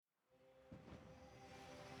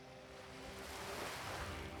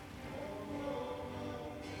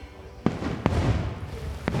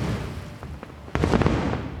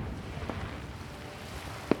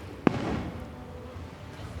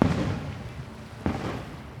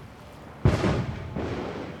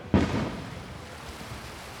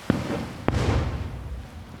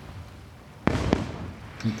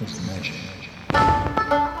People's magic.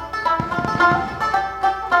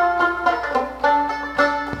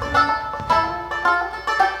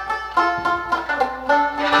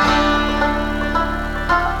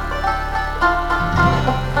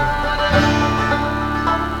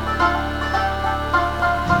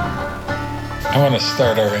 I want to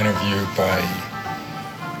start our interview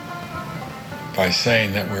by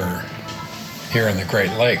saying that we're here in the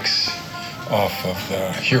Great Lakes off of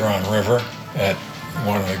the Huron River at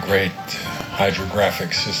one of the great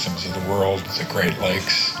hydrographic systems of the world, the Great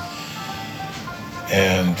Lakes.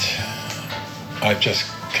 And I've just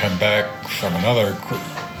come back from another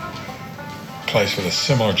place with a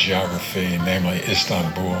similar geography, namely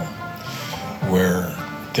Istanbul, where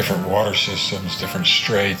different water systems, different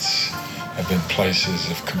straits have been places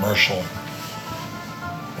of commercial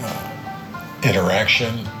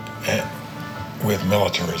interaction with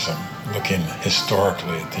militarism, looking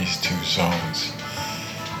historically at these two zones.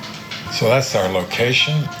 So that's our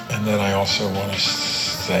location, and then I also want to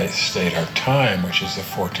state our time, which is the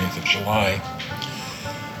 14th of July,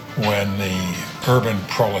 when the urban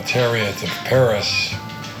proletariat of Paris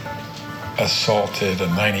assaulted a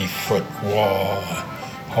 90-foot wall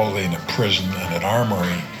holding a prison and an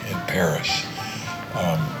armory in Paris,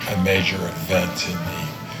 a major event in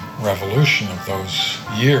the revolution of those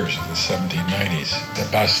years of the 1790s, the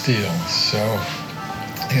Bastille. So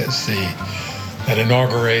that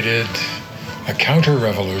inaugurated a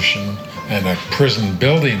counter-revolution and a prison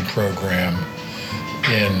building program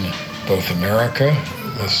in both America,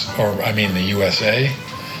 the USA,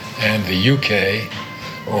 and the UK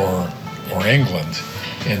or England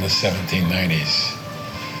in the 1790s.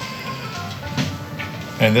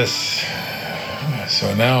 And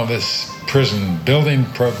so now this prison building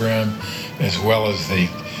program, as well as the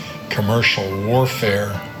commercial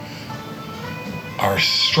warfare, are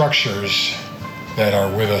structures that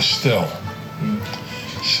are with us still.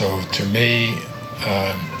 So to me,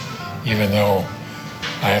 even though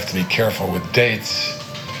I have to be careful with dates,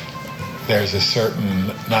 there's a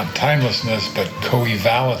certain, not timelessness, but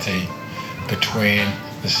coevality between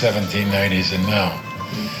the 1790s and now.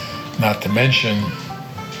 Not to mention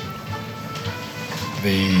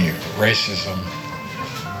the racism,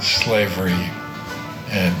 slavery,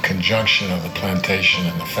 and conjunction of the plantation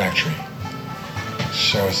and the factory.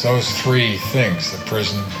 So it's those three things, the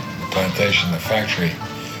prison, the plantation, the factory,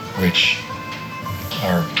 which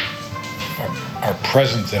are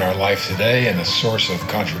present in our life today and a source of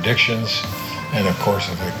contradictions and, of course,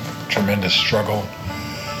 of a tremendous struggle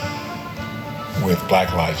with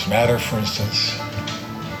Black Lives Matter, for instance,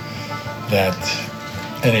 that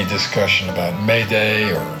any discussion about May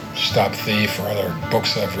Day or Stop Thief or other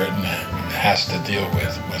books I've written must deal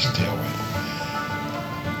with.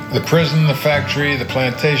 The prison, the factory, the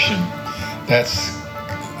plantation, that's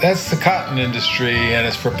the cotton industry, and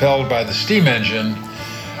it's propelled by the steam engine.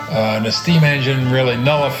 And the steam engine really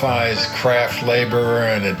nullifies craft labor,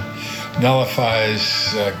 and it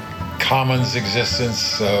nullifies commons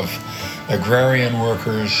existence of agrarian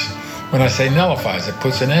workers. When I say nullifies, it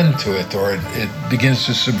puts an end to it, or it begins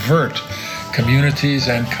to subvert communities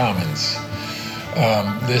and commons.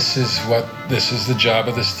 This is the job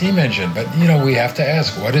of the steam engine. But we have to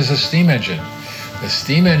ask, what is a steam engine? The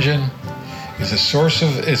steam engine is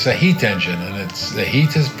it's a heat engine, and the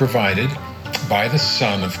heat is provided by the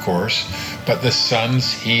sun, of course, but the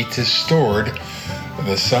sun's heat is stored.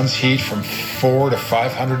 The sun's heat from 400 to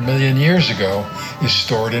 500 million years ago is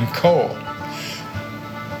stored in coal.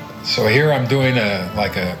 So here I'm doing a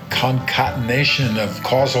concatenation of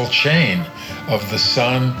causal chain of the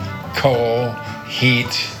sun, coal,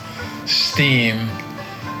 heat, steam,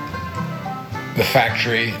 the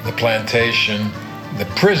factory, the plantation, the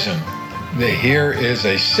prison. Here is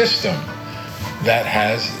a system that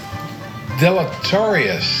has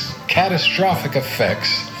deleterious, catastrophic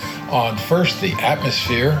effects on first the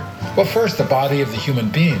atmosphere, first the body of the human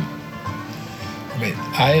being.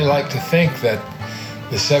 I like to think that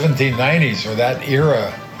the 1790s, or that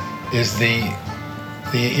era, is the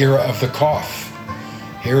era of the cough.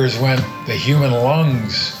 Here is when the human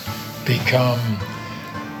lungs become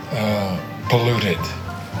polluted.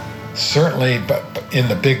 Certainly, but in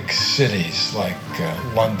the big cities like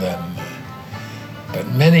London, but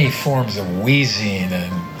many forms of wheezing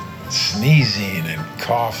and sneezing and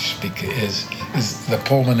coughs is the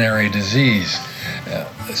pulmonary disease,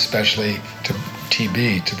 especially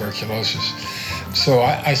TB, tuberculosis. So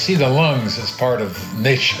I see the lungs as part of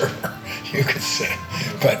nature, you could say,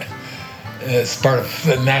 but it's part of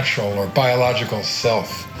the natural or biological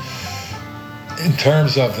self. In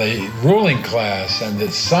terms of the ruling class and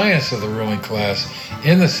the science of the ruling class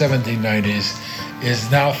in the 1790s, is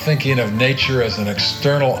now thinking of nature as an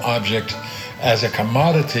external object, as a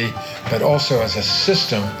commodity, but also as a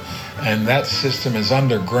system, and that system is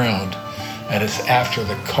underground, and it's after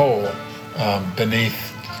the coal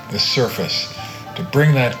beneath the surface. To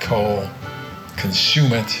bring that coal,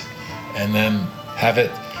 consume it, and then have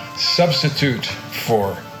it substitute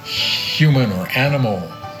for human or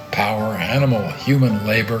animal power, human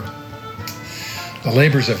labor, the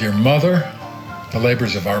labors of your mother, the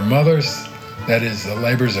labors of our mothers, that is, the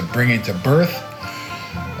labors of bringing to birth,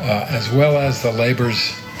 as well as the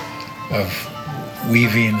labors of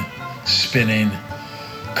weaving, spinning,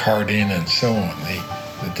 carding, and so on, the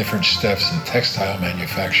different steps in textile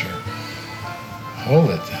manufacture. Hold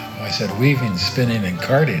it. I said weaving, spinning, and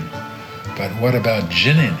carding, but what about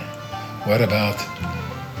ginning? What about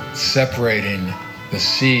separating the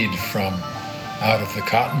seed from out of the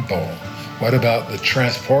cotton boll? What about the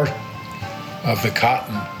transport of the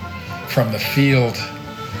cotton from the field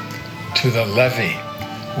to the levee?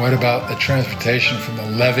 What about the transportation from the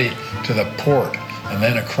levee to the port and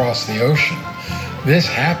then across the ocean? This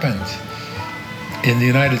happened in the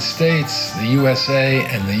United States, the USA,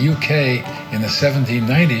 and the UK in the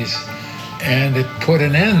 1790s, and it put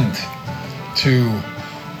an end to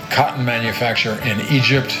cotton manufacture in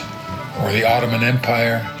Egypt or the Ottoman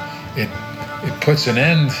Empire. It puts an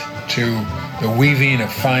end to the weaving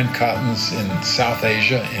of fine cottons in South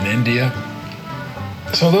Asia, in India.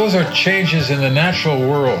 So those are changes in the natural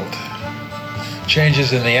world,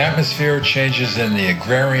 changes in the atmosphere, changes in the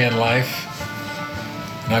agrarian life.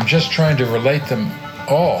 And I'm just trying to relate them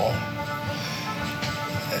all,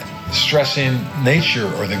 stressing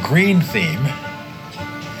nature or the green theme.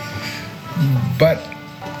 But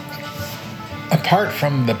apart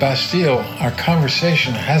from the Bastille, our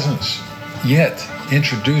conversation hasn't yet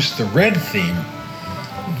introduced the red theme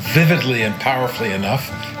vividly and powerfully enough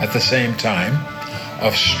at the same time,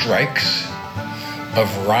 of strikes, of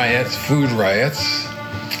riots, food riots,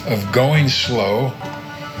 of going slow,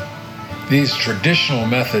 these traditional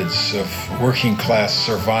methods of working class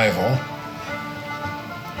survival,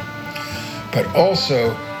 but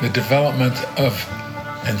also the development of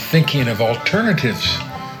and thinking of alternatives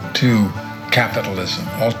to capitalism,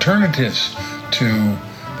 alternatives to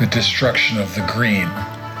the destruction of the green.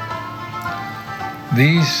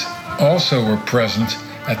 These also were present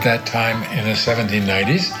at that time in the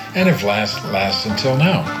 1790s and have last until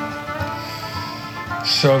now.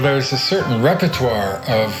 So there's a certain repertoire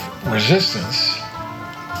of resistance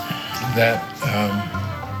that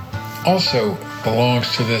also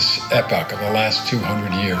belongs to this epoch of the last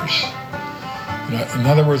 200 years. In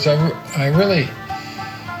other words, I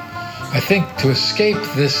think to escape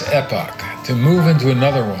this epoch, to move into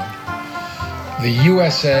another one, the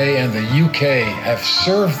USA and the UK have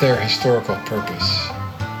served their historical purpose.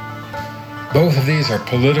 Both of these are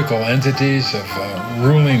political entities of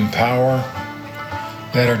ruling power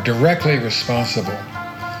that are directly responsible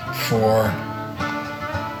for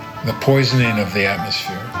the poisoning of the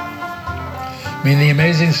atmosphere. I mean, the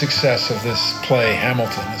amazing success of this play,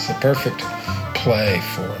 Hamilton, is the perfect play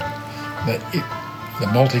for the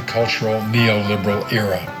multicultural neoliberal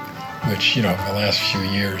era, which, the last few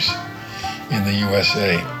years in the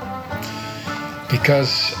USA.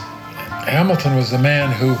 Because Hamilton was the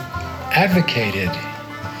man who advocated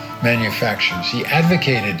manufactures. He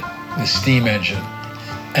advocated the steam engine,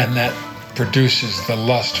 and that produces the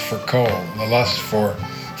lust for coal, the lust for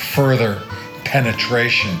further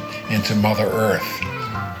penetration into Mother Earth.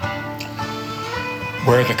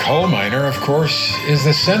 Where the coal miner, of course, is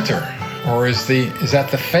the center, or is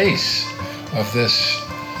at the face of this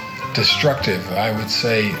destructive, I would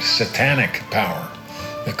say, satanic power.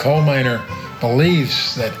 The coal miner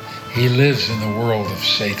believes that he lives in the world of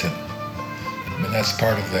Satan. I mean, that's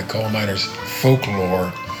part of the coal miner's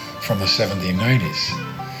folklore from the 1790s.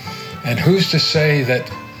 And who's to say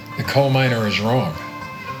that the coal miner is wrong?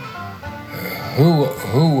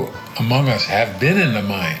 Who among us have been in the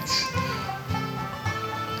mines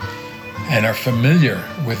and are familiar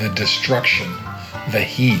with the destruction, the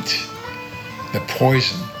heat, the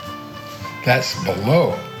poison that's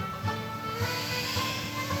below?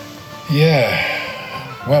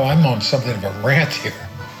 Yeah, well, I'm on something of a rant here.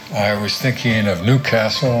 I was thinking of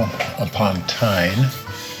Newcastle upon Tyne,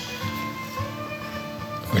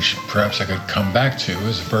 which perhaps I could come back to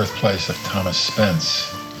as the birthplace of Thomas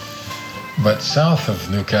Spence. But south of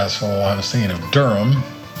Newcastle, I was thinking of Durham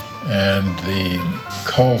and the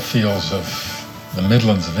coal fields of the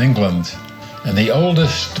Midlands of England. And the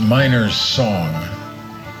oldest miner's song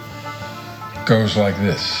goes like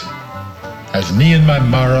this. As me and my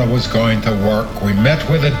Mara was going to work, we met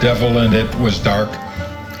with a devil and it was dark.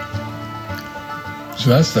 So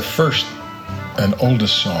that's the first and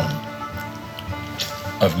oldest song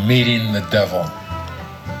of meeting the devil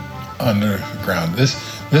underground.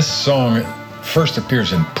 This song first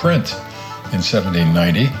appears in print in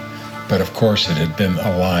 1790, but of course it had been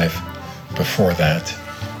alive before that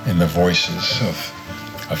in the voices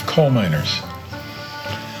of coal miners.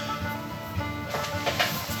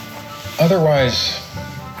 Otherwise,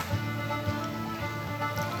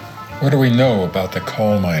 what do we know about the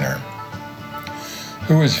coal miner?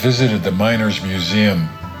 Who has visited the Miners Museum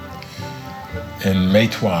in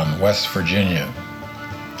Matewan, West Virginia?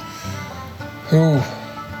 Who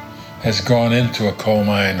has gone into a coal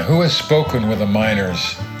mine? Who has spoken with the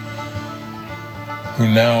miners who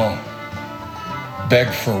now beg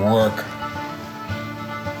for work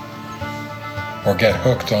or get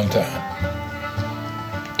hooked onto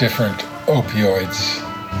different opioids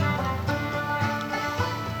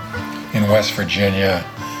in West Virginia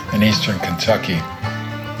and Eastern Kentucky?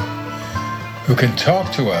 Who can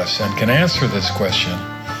talk to us and can answer this question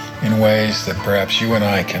in ways that perhaps you and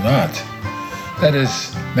I cannot? That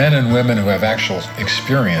is, men and women who have actual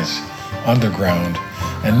experience underground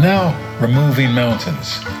and now removing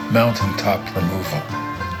mountains, mountaintop removal.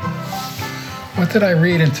 What did I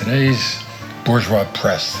read in today's bourgeois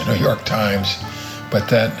press, the New York Times, but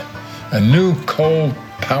that a new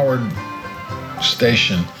coal-powered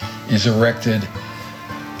station is erected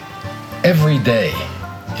every day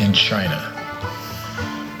in China.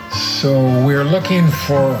 So we're looking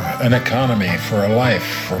for an economy, for a life,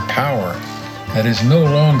 for power that is no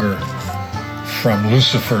longer from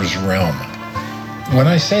Lucifer's realm. When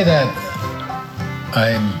I say that,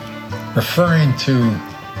 I'm referring to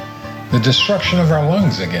the destruction of our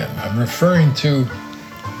lungs again. I'm referring to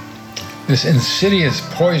this insidious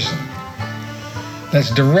poison that's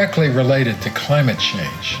directly related to climate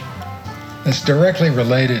change, that's directly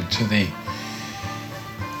related to the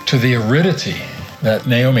aridity that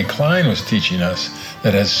Naomi Klein was teaching us,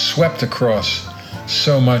 that has swept across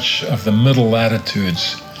so much of the middle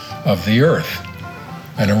latitudes of the earth,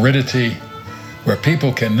 an aridity where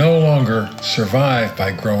people can no longer survive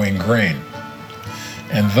by growing grain.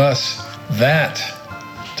 And thus, that,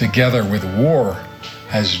 together with war,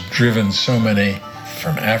 has driven so many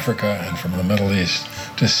from Africa and from the Middle East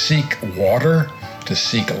to seek water, to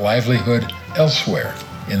seek livelihood elsewhere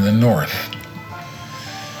in the north.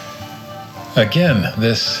 Again,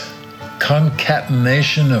 this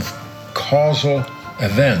concatenation of causal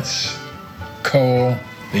events, coal,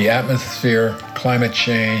 the atmosphere, climate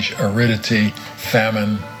change, aridity,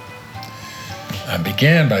 famine. I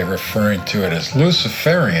began by referring to it as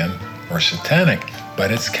Luciferian or satanic,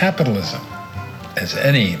 but it's capitalism, as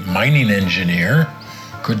any mining engineer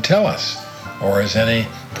could tell us, or as any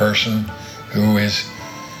person who is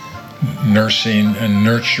nursing and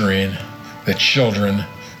nurturing the children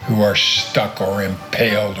who are stuck or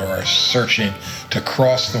impaled or are searching to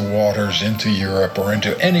cross the waters into Europe or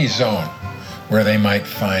into any zone where they might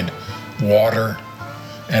find water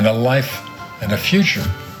and a life and a future.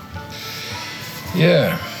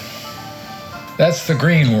 Yeah, that's the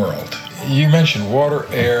green world. You mentioned water,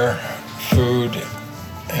 air, food,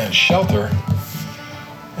 and shelter,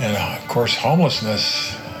 and of course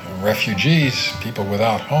homelessness, refugees, people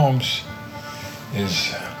without homes,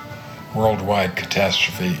 is worldwide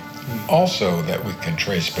catastrophe also that we can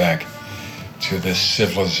trace back to this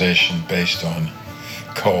civilization based on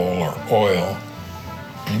coal or oil.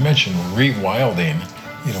 You mentioned rewilding.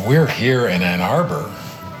 We're here in Ann Arbor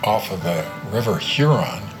off of the River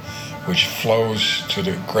Huron, which flows to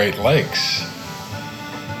the Great Lakes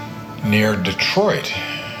near Detroit.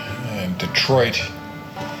 And Detroit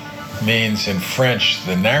means in French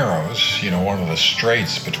the Narrows, one of the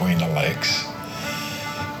straits between the lakes,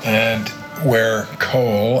 and where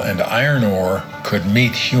coal and iron ore could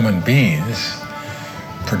meet human beings,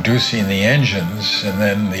 producing the engines and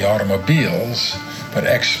then the automobiles, but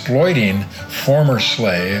exploiting former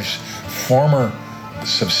slaves, former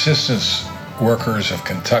subsistence workers of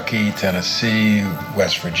Kentucky, Tennessee,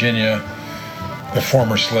 West Virginia, the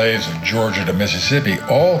former slaves of Georgia to Mississippi,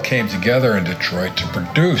 all came together in Detroit to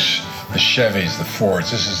produce the Chevys, the Fords.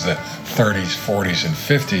 This is the 30s, 40s, and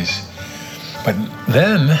 50s. But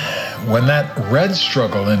then, when that red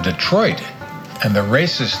struggle in Detroit and the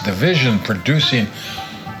racist division producing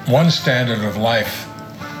one standard of life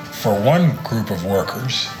for one group of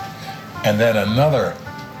workers and then another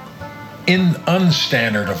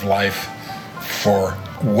unstandard of life for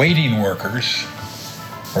waiting workers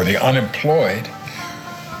or the unemployed,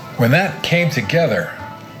 when that came together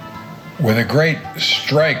with the great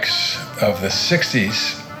strikes of the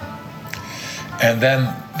 60s and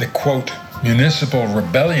then the, quote, municipal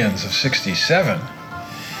rebellions of 67,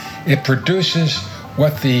 It produces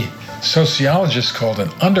what the sociologists called an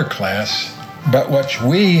underclass, but what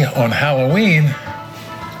we on Halloween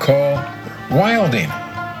call wilding.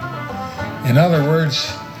 In other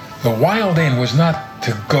words, the wilding was not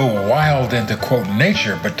to go wild into, quote,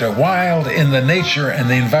 nature, but to wild in the nature and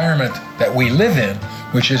the environment that we live in,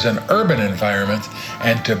 which is an urban environment,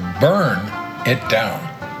 and to burn it down.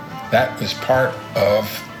 That was part of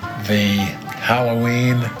the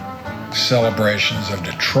Halloween celebrations of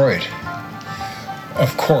Detroit.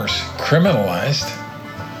 Of course, criminalized.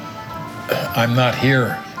 I'm not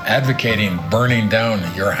here advocating burning down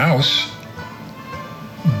your house,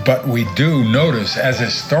 but we do notice as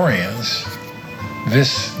historians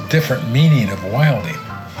this different meaning of wilding.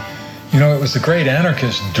 You know, it was the great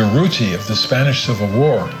anarchist Durruti of the Spanish Civil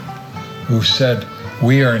War who said,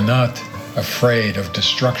 "We are not afraid of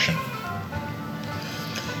destruction."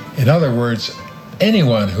 In other words,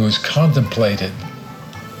 anyone who has contemplated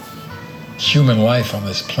human life on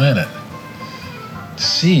this planet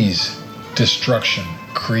sees destruction,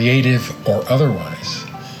 creative or otherwise,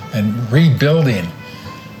 and rebuilding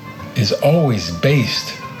is always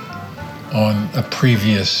based on a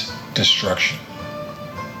previous destruction.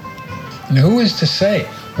 And who is to say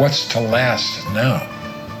what's to last now?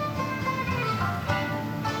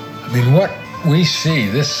 I mean, what we see,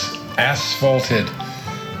 this asphalted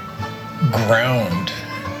ground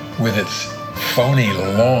with its phony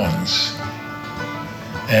lawns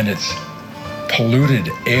and its polluted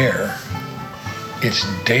air, its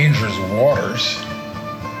dangerous waters.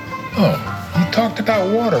 Oh, you talked about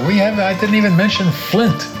water. I didn't even mention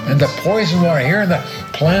Flint and the poison water here in the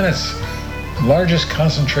planet's largest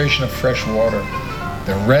concentration of fresh water.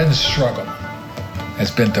 The red struggle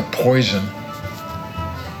has been to poison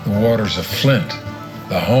the waters of Flint,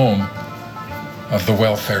 the home of the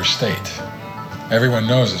welfare state. Everyone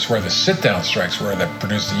knows it's where the sit-down strikes were that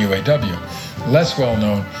produced the UAW. Less well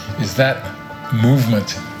known is that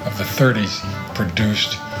movement of the 30s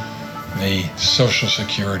produced the Social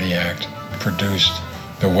Security Act, produced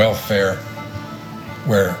the welfare,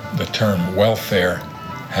 where the term welfare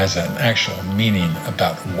has an actual meaning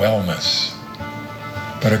about wellness.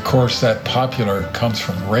 But of course that popular comes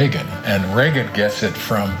from Reagan, and Reagan gets it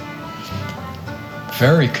from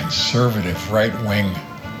very conservative right-wing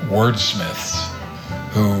wordsmiths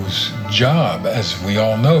whose job, as we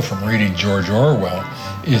all know from reading George Orwell,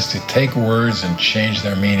 is to take words and change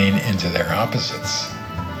their meaning into their opposites.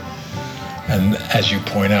 And as you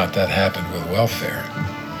point out, that happened with welfare.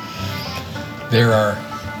 There are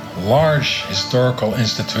large historical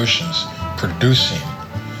institutions producing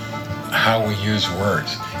how we use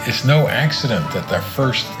words. It's no accident that their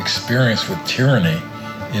first experience with tyranny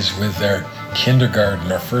is with their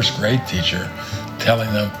kindergarten or first grade teacher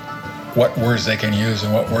telling them what words they can use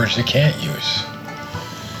and what words you can't use.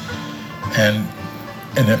 And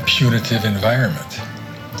in a punitive environment.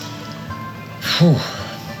 Whew.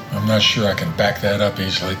 I'm not sure I can back that up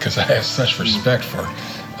easily because I have such respect for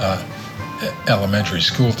elementary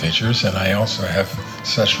school teachers, and I also have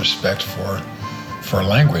such respect for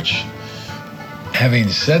language. Having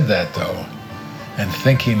said that, though, and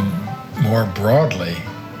thinking more broadly,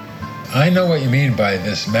 I know what you mean by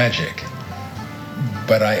this magic,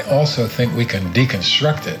 but I also think we can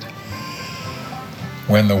deconstruct it.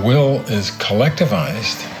 When the will is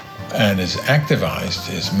collectivized and is activized,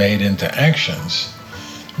 is made into actions,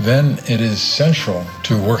 then it is central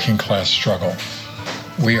to working class struggle.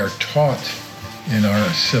 We are taught in our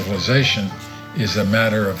civilization is a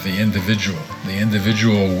matter of the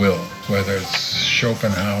individual will, whether it's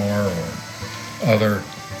Schopenhauer or other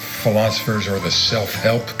philosophers or the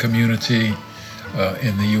self-help community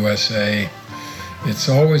in the USA. It's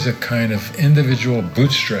always a kind of individual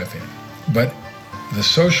bootstrapping. But the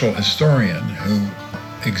social historian who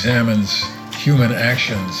examines human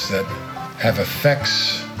actions that have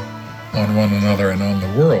effects on one another and on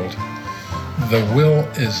the world, the will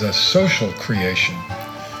is a social creation.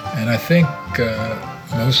 And I think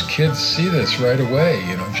most kids see this right away,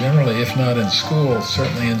 generally, if not in school,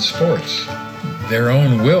 certainly in sports. Their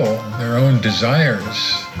own will, their own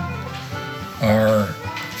desires are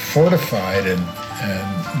fortified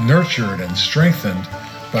and nurtured and strengthened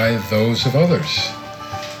by those of others.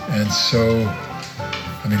 And so,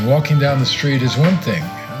 walking down the street is one thing.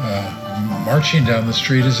 Marching down the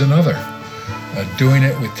street is another. Doing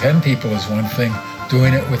it with 10 people is one thing.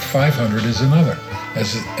 Doing it with 500 is another.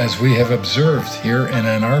 As we have observed here in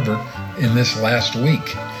Ann Arbor in this last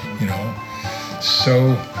week,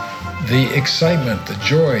 So the excitement, the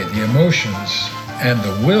joy, the emotions, and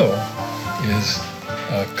the will is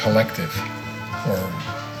collective, or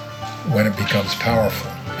when it becomes powerful.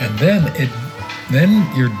 And then it then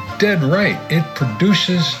you're dead right. It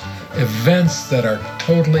produces events that are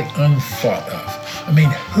totally unthought of. I mean,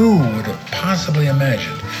 who would have possibly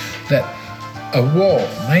imagined that a wall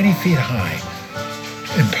 90 feet high,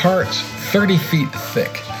 in parts 30 feet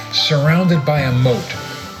thick, surrounded by a moat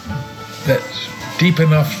that's deep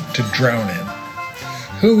enough to drown in?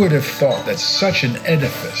 Who would have thought that such an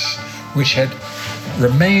edifice, which had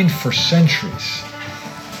remained for centuries,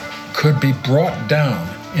 could be brought down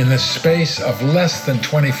in the space of less than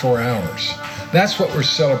 24 hours? That's what we're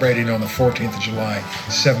celebrating on the 14th of July,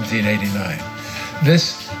 1789.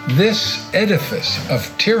 This edifice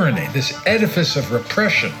of tyranny, this edifice of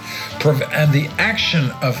repression, and the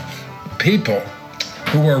action of people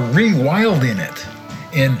who are rewilding it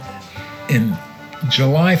in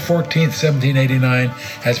July 14th, 1789,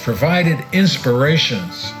 has provided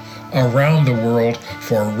inspirations around the world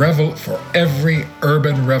for every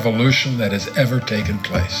urban revolution that has ever taken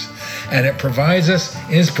place. And it provides us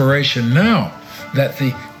inspiration now that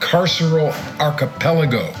the carceral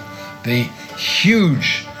archipelago, the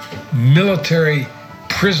huge military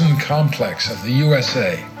prison complex of the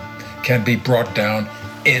USA, can be brought down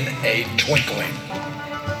in a twinkling.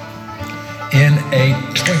 In a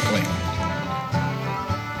twinkling.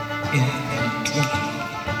 In a twinkling.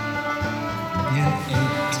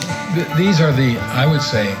 These are the, I would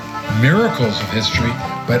say, miracles of history,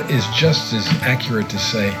 but it's just as accurate to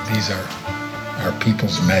say these are our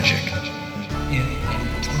people's magic.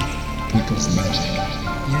 People's magic.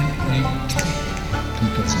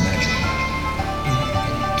 People's magic.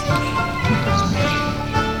 People's magic. People's magic.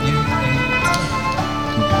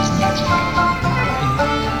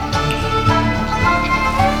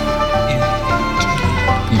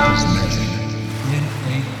 People's magic.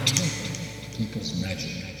 People's magic.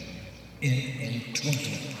 In a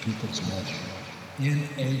twinkling. People's magic. In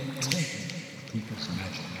a twinkling. People's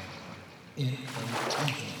magic. In a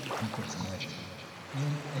twinkling. People's magic. In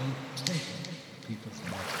a twinkling. People's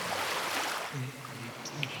magic. In a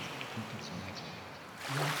twinkling. People's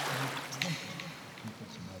magic.